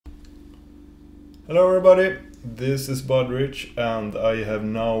Hello everybody, this is Budrich and I have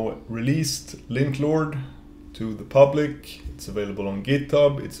now released Linklord to the public. It's available on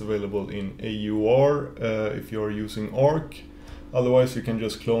GitHub, it's available in AUR if you're using Arc. Otherwise you can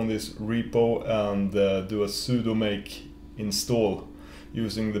just clone this repo and do a sudo make install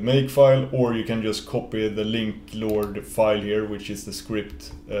using the make file, or you can just copy the Linklord file here, which is the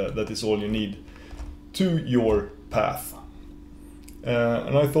script that is all you need, to your path.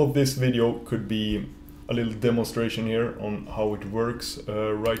 And I thought this video could be a little demonstration here on how it works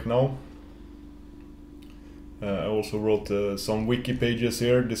right now. I also wrote some wiki pages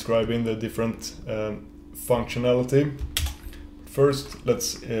here describing the different functionality. First,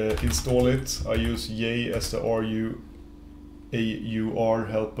 let's install it. I use yay as the AUR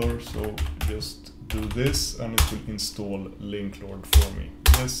helper, so just do this and it will install Linklord for me.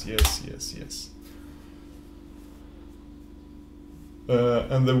 Yes, yes, yes, yes.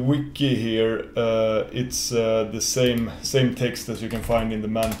 And the wiki here, it's the same text as you can find in the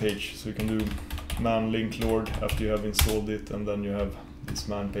man page. So you can do man Linklord after you have installed it, and then you have this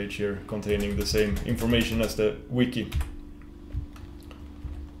man page here containing the same information as the wiki.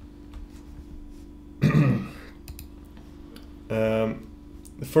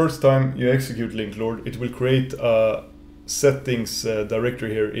 The first time you execute Linklord, it will create a settings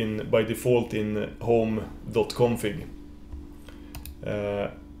directory here by default in home.config.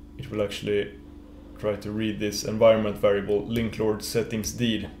 It will actually try to read this environment variable Linklord settings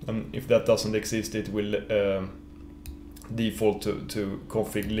deed, and if that doesn't exist, it will default to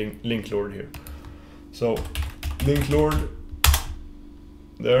config Linklord here. So Linklord,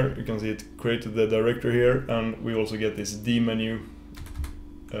 there you can see it created the directory here, and we also get this D menu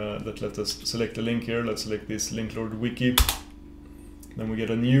that lets us select a link here. Let's select this Linklord wiki. Then we get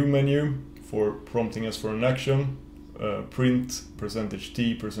a new menu for prompting us for an action. Print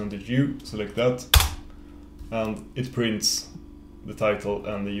 %T %U, select that, and it prints the title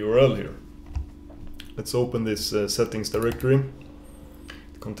and the URL here. Let's open this settings directory.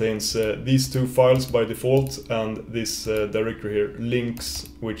 It contains these two files by default, and this directory here, links,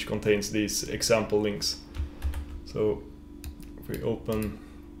 which contains these example links. So if we open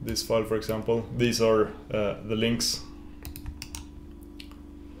this file, for example, these are the links.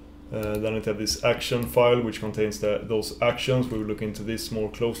 Then it has this action file, which contains those actions. We will look into this more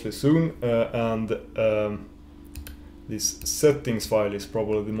closely soon. And this settings file is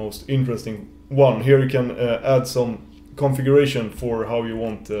probably the most interesting one. Here you can add some configuration for how you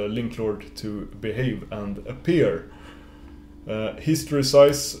want Linklord to behave and appear. History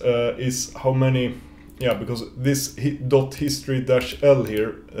size is how many, because this .history-l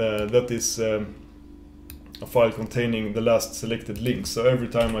here, that is a file containing the last selected links. So every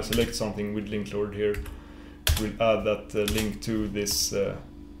time I select something with Linklord here, it will add that link to this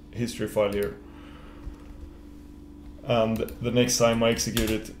history file here. And the next time I execute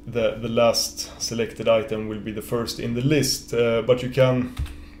it, the last selected item will be the first in the list. But you can,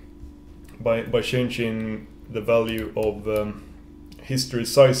 by changing the value of history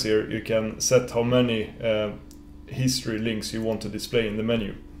size here, you can set how many history links you want to display in the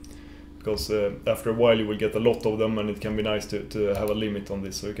menu. Because after a while you will get a lot of them, and it can be nice to have a limit on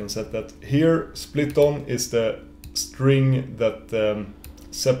this. So you can set that. Here, split on is the string that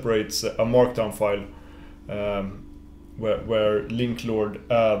separates a markdown file where Linklord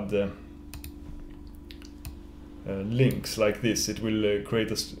add links like this. It will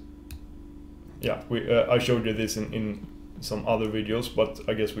create a... I showed you this in some other videos, but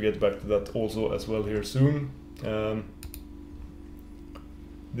I guess we get back to that also as well here soon.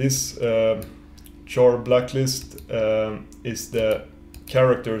 This char blacklist is the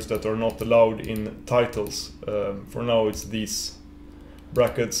characters that are not allowed in titles. For now it's these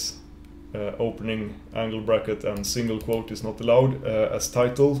brackets, opening angle bracket and single quote is not allowed as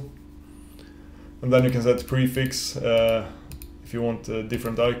title. And then you can set prefix if you want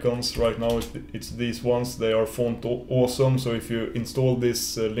different icons. Right now it's these ones, they are font awesome, so if you install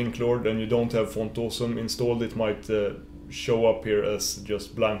this Linklord and you don't have font awesome installed, it might show up here as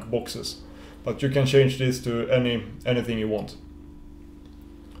just blank boxes, but you can change this to anything you want.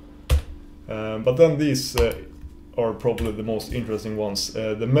 But then these are probably the most interesting ones.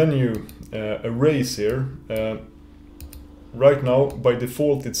 The menu arrays here. Right now, by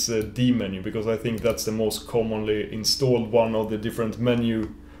default, it's a D menu, because I think that's the most commonly installed one of the different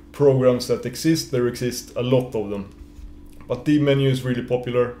menu programs that exist. There exist a lot of them, but D menu is really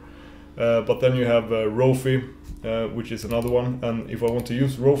popular. But then you have Rofi, which is another one, and if I want to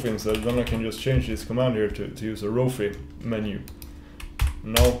use Rofi instead, then I can just change this command here to use a Rofi menu.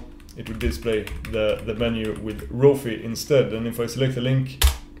 Now it will display the menu with Rofi instead, and if I select a link,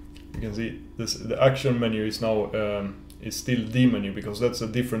 you can see this, the action menu is now is still D menu, because that's a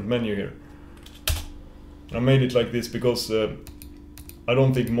different menu here. I made it like this because I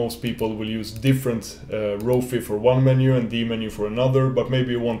don't think most people will use different Rofi for one menu and D menu for another, but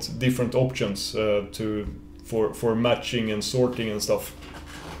maybe you want different options for matching and sorting and stuff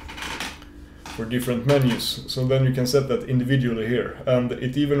for different menus. So then you can set that individually here, and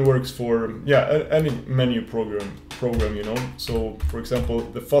it even works for any menu program, you know. So for example,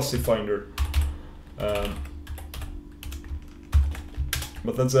 the fuzzy finder,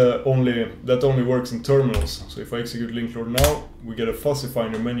 but that's that only works in terminals. So if I execute Linklord now, we get a fuzzy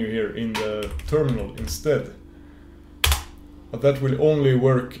finder menu here in the terminal instead. But that will only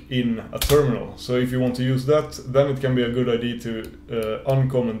work in a terminal. So if you want to use that, then it can be a good idea to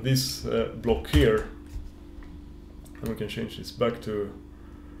uncomment this block here. And we can change this back to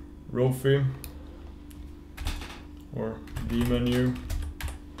Rofi or D menu.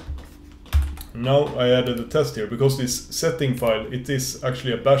 Now I added a test here, because this setting file, it is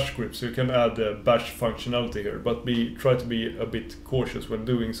actually a bash script, so you can add bash functionality here, but try to be a bit cautious when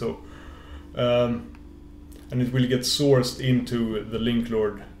doing so. And it will get sourced into the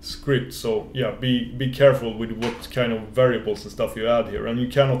Linklord script, so yeah, be careful with what kind of variables and stuff you add here. And you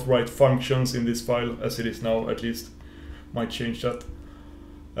cannot write functions in this file as it is now, at least. Might change that.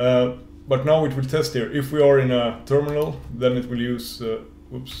 But now it will test here. If we are in a terminal, then it will use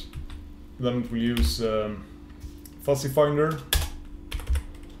fuzzy finder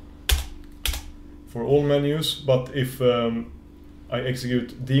for all menus. But if I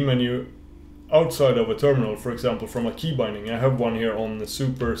execute D menu outside of a terminal, for example from a key binding, I have one here on the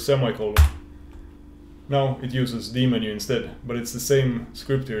super semicolon. Now it uses D menu instead, but it's the same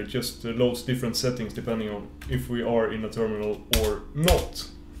script here, it just loads different settings depending on if we are in a terminal or not.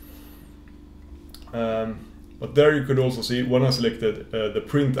 But there you could also see, when I selected the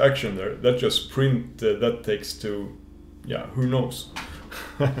print action there, that just print that text to, yeah, who knows.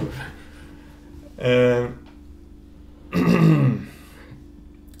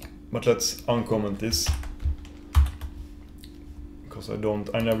 But let's uncomment this, because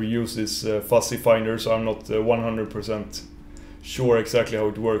I never use this fuzzy finder, so I'm not 100% sure exactly how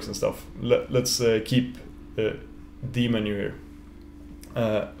it works and stuff. Let's keep D menu here.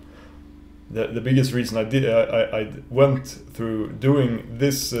 The biggest reason I went through doing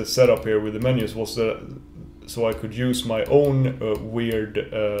this setup here with the menus was so I could use my own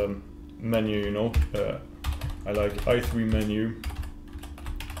weird menu, you know. I like i3 menu,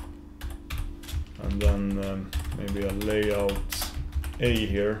 and then maybe a layout A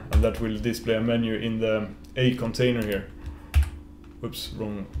here, and that will display a menu in the A container here. Whoops,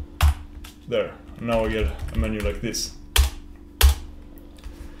 wrong. There. Now I get a menu like this.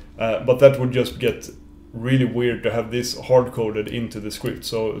 But that would just get really weird to have this hard-coded into the script.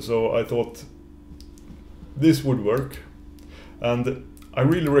 So I thought this would work, and I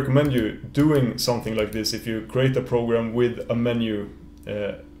really recommend you doing something like this if you create a program with a menu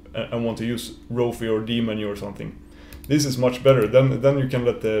and want to use Rofi or D menu or something. This is much better. Then you can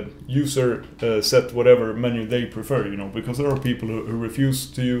let the user set whatever menu they prefer, you know, because there are people who refuse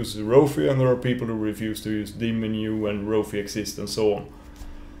to use Rofi, and there are people who refuse to use D menu when Rofi exists, and so on.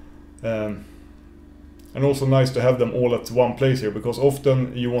 And also nice to have them all at one place here, because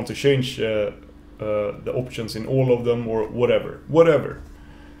often you want to change the options in all of them, or whatever.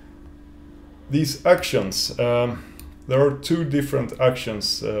 These actions, there are two different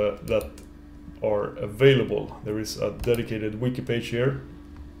actions that are available. There is a dedicated wiki page here,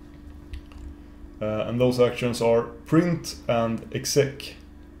 and those actions are print and exec.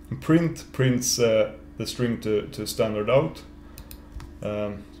 Print prints the string to standard out.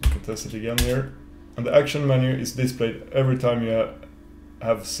 You can test it again here, and the action menu is displayed every time you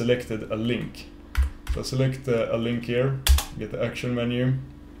have selected a link. So I select a link here, get the action menu,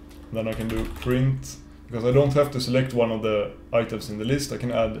 then I can do print, because I don't have to select one of the items in the list. I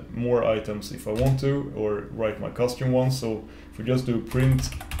can add more items if I want to, or write my custom ones. So if we just do print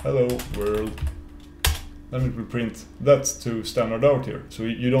hello world, then it will print that to standard out here. So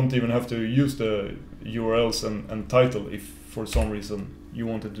you don't even have to use the URLs and title if for some reason you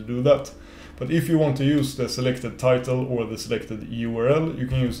wanted to do that. But if you want to use the selected title or the selected URL, you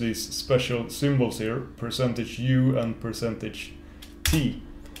can use these special symbols here, %U and %T.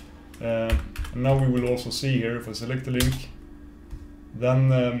 And now we will also see here, if I select the link, then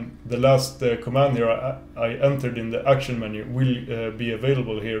the last command here I entered in the action menu will be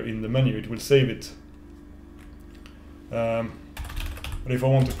available here in the menu. It will save it. But if I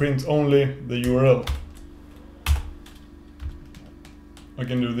want to print only the URL, I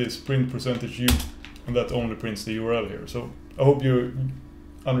can do this, print %U, and that only prints the URL here. So I hope you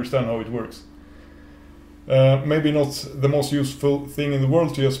understand how it works. Maybe not the most useful thing in the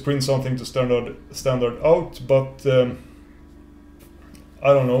world to just print something to standard out, but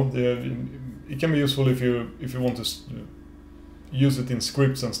I don't know. It can be useful if you want to use it in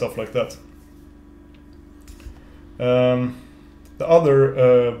scripts and stuff like that. The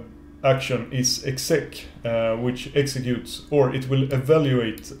other action is exec, which executes, or it will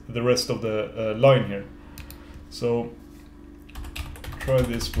evaluate the rest of the line here. So try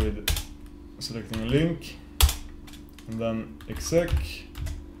this with selecting a link and then exec.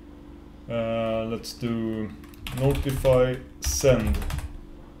 Let's do notify send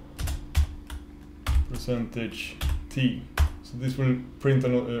 %t. So this will print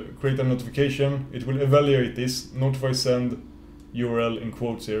create a notification. It will evaluate this, notify send URL in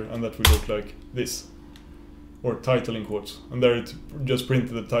quotes here, and that will look like this, or title in quotes. And there it just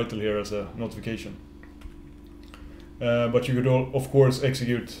printed the title here as a notification. But you could of course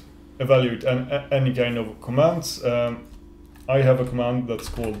evaluate any kind of commands. I have a command that's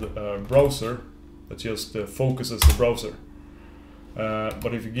called browser that just focuses the browser.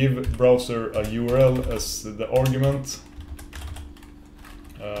 But if you give browser a URL as the argument,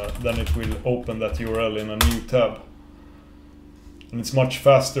 then it will open that URL in a new tab. And it's much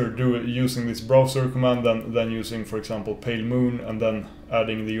faster using this browser command than using, for example, pale moon and then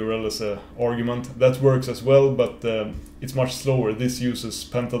adding the URL as an argument. That works as well, but it's much slower. This uses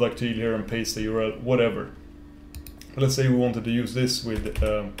pentadactyl here and paste the URL, whatever. Let's say we wanted to use this with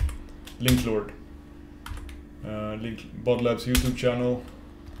Linklord. Bod Labs YouTube channel,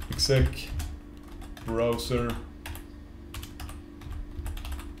 exec, browser,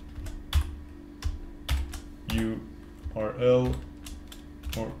 URL,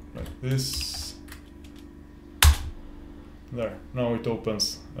 or like this. There, now it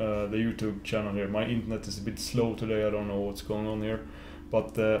opens the YouTube channel here. My internet is a bit slow today, I don't know what's going on here,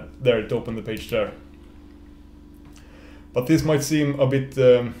 but there it opened the page there. But this might seem a bit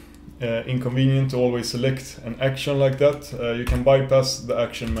inconvenient to always select an action like that. You can bypass the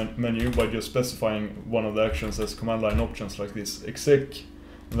action menu by just specifying one of the actions as command line options like this, exec,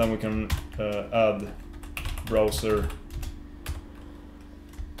 and then we can add browser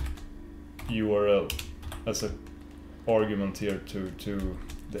URL as an argument here to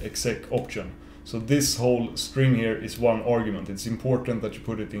the exec option. So this whole string here is one argument. It's important that you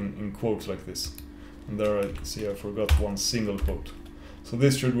put it in quotes like this. And there I see I forgot one single quote. So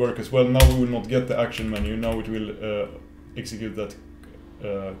this should work as well. Now we will not get the action menu. Now it will execute that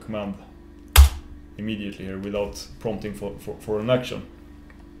command immediately here without prompting for an action.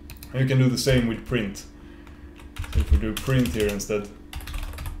 And you can do the same with print. So if we do print here instead,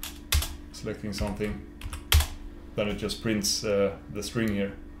 selecting something, then it just prints the string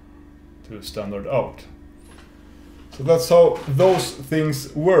here to standard out. So that's how those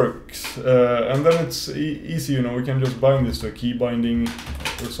things work. And then it's easy, you know, we can just bind this to a key binding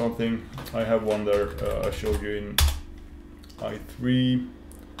or something. I have one there, I showed you in i3.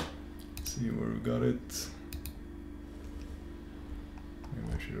 Let's see where we got it.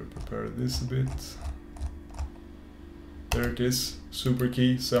 Maybe I should have prepared this a bit. There it is, super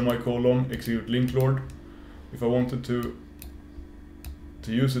key, semicolon, execute Linklord. If I wanted to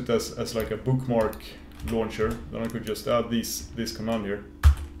use it as like a bookmark launcher, then I could just add this command here.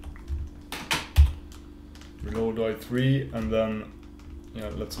 Reload i3, and then, yeah,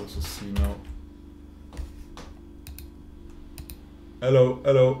 let's also see now.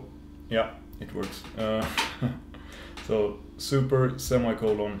 Hello, yeah, it works. So super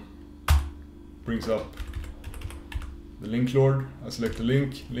semicolon brings up the Linklord. I select the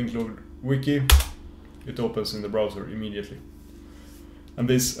link, Linklord wiki, it opens in the browser immediately. And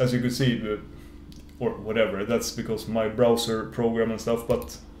this, as you can see, or whatever, that's because my browser program and stuff,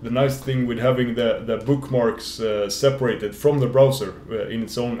 but the nice thing with having the bookmarks separated from the browser in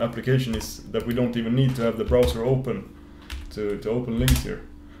its own application is that we don't even need to have the browser open to open links here.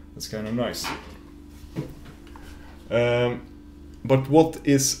 That's kind of nice. But what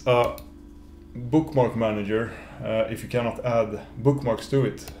is a bookmark manager if you cannot add bookmarks to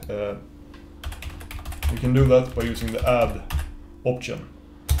it? You can do that by using the add option.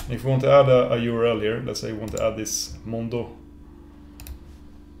 If you want to add a URL here, let's say we want to add this Mondo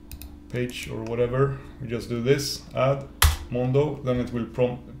page or whatever, we just do this, add Mondo, then it will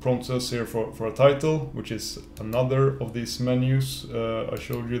prompt us here for a title, which is another of these menus I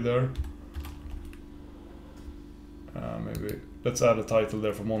showed you there. Maybe let's add a title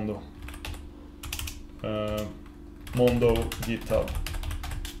there for Mondo. Mondo GitHub.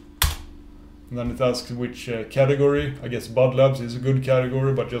 And then it asks which category. I guess Bod Labs is a good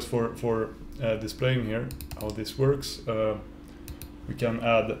category, but just for displaying here how this works, we we can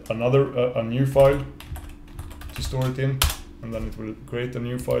add a new file to store it in, and then it will create a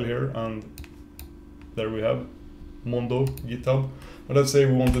new file here, and there we have Mondo GitHub. But let's say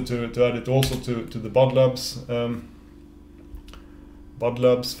we wanted to add it also to the Bud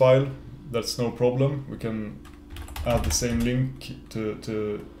Labs file. That's no problem. We can add the same link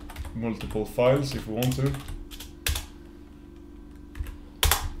to multiple files if we want to.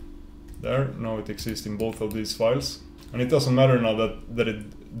 There, now it exists in both of these files, and it doesn't matter now that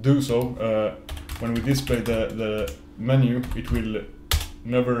it do so. When we display the menu, it will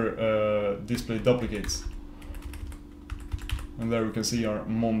never display duplicates. And there we can see our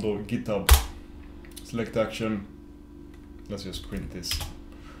Mondo GitHub. Select action. Let's just print this.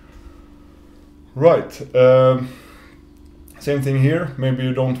 Right. Same thing here. Maybe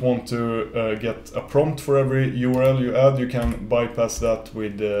you don't want to get a prompt for every URL you add. You can bypass that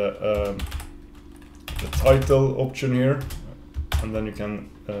with the title option here, and then you can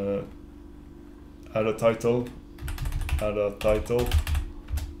add a title.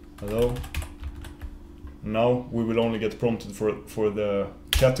 Hello. Now we will only get prompted for the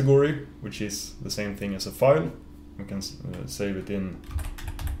category, which is the same thing as a file. We can save it in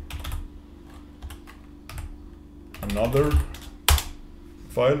another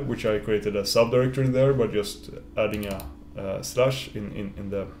file, which I created a subdirectory there by just adding a slash in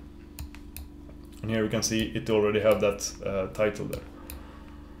the. And here we can see it already have that title there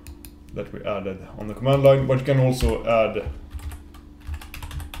that we added on the command line. But you can also add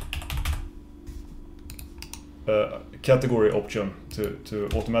a category option to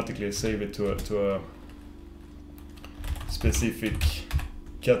automatically save it to a specific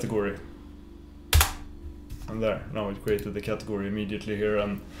category. And there, now it created the category immediately here,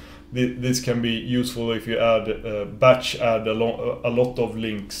 and this can be useful if you batch add a lot of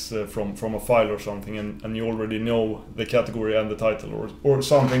links from a file or something, and you already know the category and the title or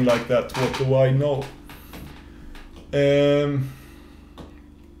something like that. What do I know?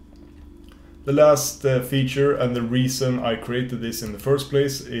 The last feature, and the reason I created this in the first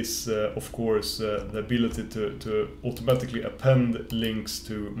place, is of course the ability to automatically append links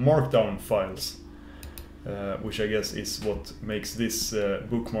to markdown files. Which I guess is what makes this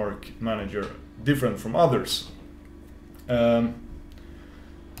bookmark manager different from others. And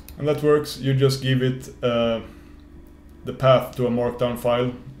that works. You just give it the path to a markdown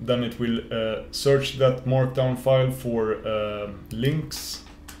file, then it will search that markdown file for links.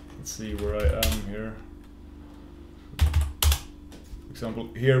 Let's see where I am here. For example,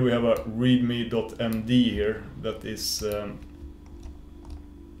 here we have a readme.md here that is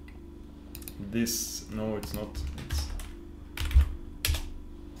this. No, it's not.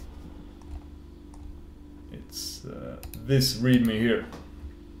 It's this readme here.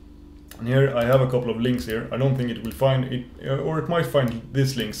 And here I have a couple of links here. I don't think it will find it, or it might find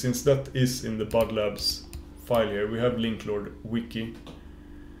this link, since that is in the Bud Labs file here. We have Linklord wiki,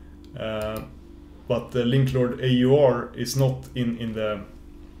 but the Linklord AUR is not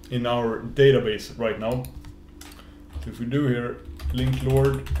in our database right now. So if we do here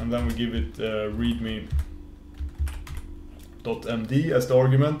Linklord, and then we give it readme.md as the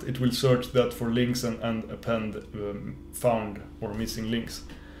argument, it will search that for links and append found or missing links.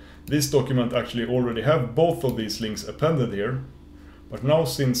 This document actually already have both of these links appended here, but now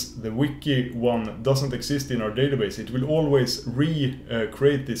since the wiki one doesn't exist in our database, it will always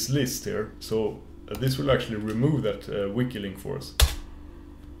create this list here. So this will actually remove that wiki link for us.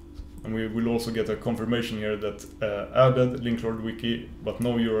 And we will also get a confirmation here that added Linklord wiki, but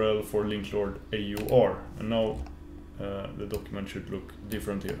no URL for Linklord AUR. And now the document should look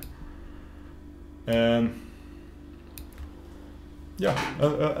different here. Yeah,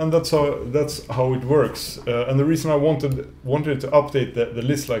 and that's how it works. And the reason I wanted to update the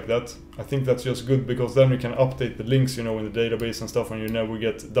list like that, I think that's just good, because then we can update the links, you know, in the database and stuff, and you never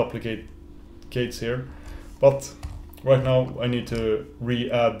get duplicates here. But right now I need to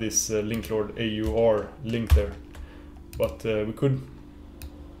re-add this Linklord AUR link there. But we could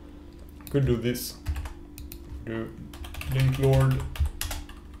do this. Do Linklord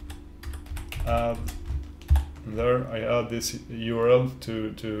add. And there I add this URL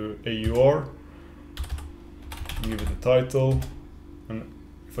to AUR, give it a title, and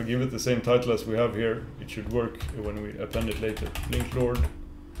if I give it the same title as we have here, it should work when we append it later. Linklord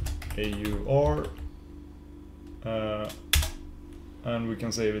AUR, and we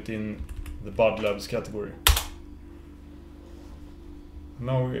can save it in the Bud Labs category.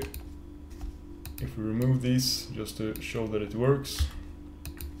 Now if we remove these, just to show that it works,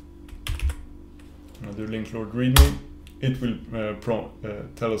 I'll do Linklord readme, it will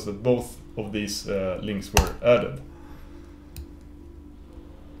tell us that both of these links were added.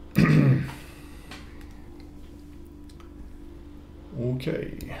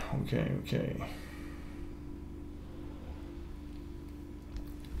 Okay.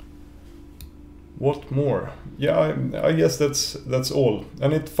 What more? Yeah, I guess that's all.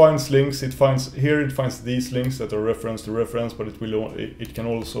 And it finds links. It finds these links that are reference to reference, but it can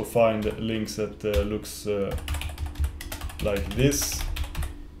also find links that looks like this.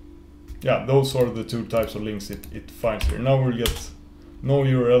 Yeah, those are the two types of links it finds here. Now we'll get no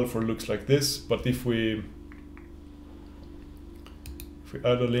URL for looks like this, but if we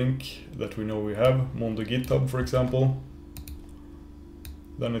add a link that we know we have, Mondo GitHub for example,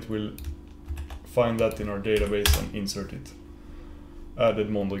 then it will find that in our database and insert it. Added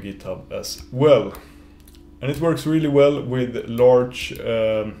Mondo GitHub as well. And it works really well with large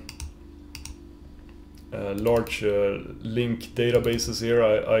link databases here.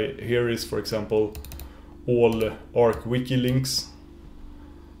 Here is, for example, all Arc Wiki links,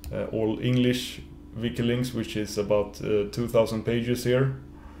 all English wiki links, which is about 2,000 pages here.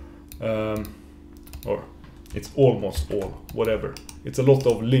 Or it's almost all, whatever. It's a lot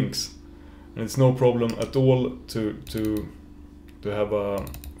of links. And it's no problem at all to have a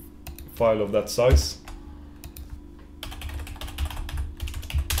file of that size.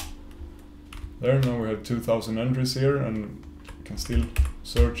 There, now we have 2,000 entries here, and we can still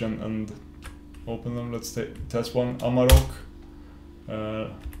search and open them. Let's test one, Amarok,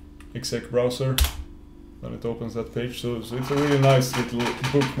 exec browser. Then it opens that page. So it's a really nice little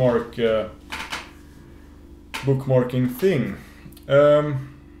bookmarking thing.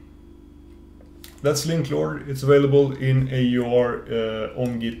 That's Linklord. It's available in AUR,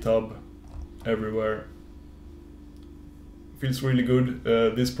 on GitHub, everywhere. Feels really good,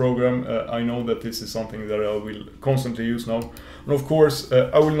 this program. I know that this is something that I will constantly use now. And of course,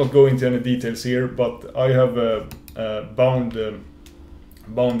 I will not go into any details here, but I have bound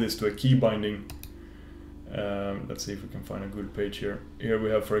this to a key binding. Let's see if we can find a good page here. Here we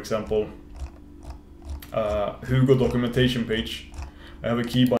have, for example, Hugo documentation page. I have a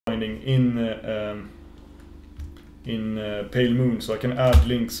key binding in Pale Moon, so I can add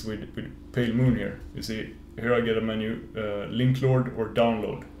links with Pale Moon here. You see, here I get a menu, Linklord or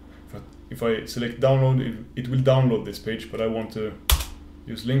download. If I select download, it will download this page, but I want to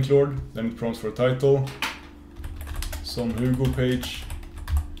use Linklord. Then it prompts for a title, some Hugo page,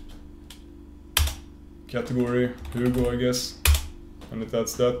 category Hugo, I guess, and it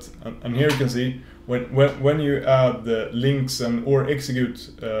adds that. And here you can see when you add the links or execute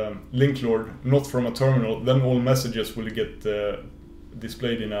Linklord not from a terminal, then all messages will get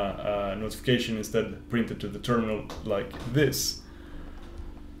displayed in a notification instead printed to the terminal like this.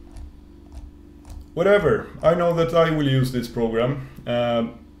 Whatever, I know that I will use this program.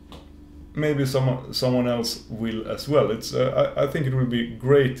 Maybe someone else will as well. I think it will be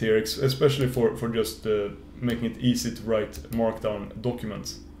great here, especially for just making it easy to write markdown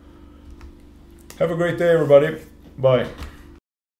documents. Have a great day, everybody. Bye.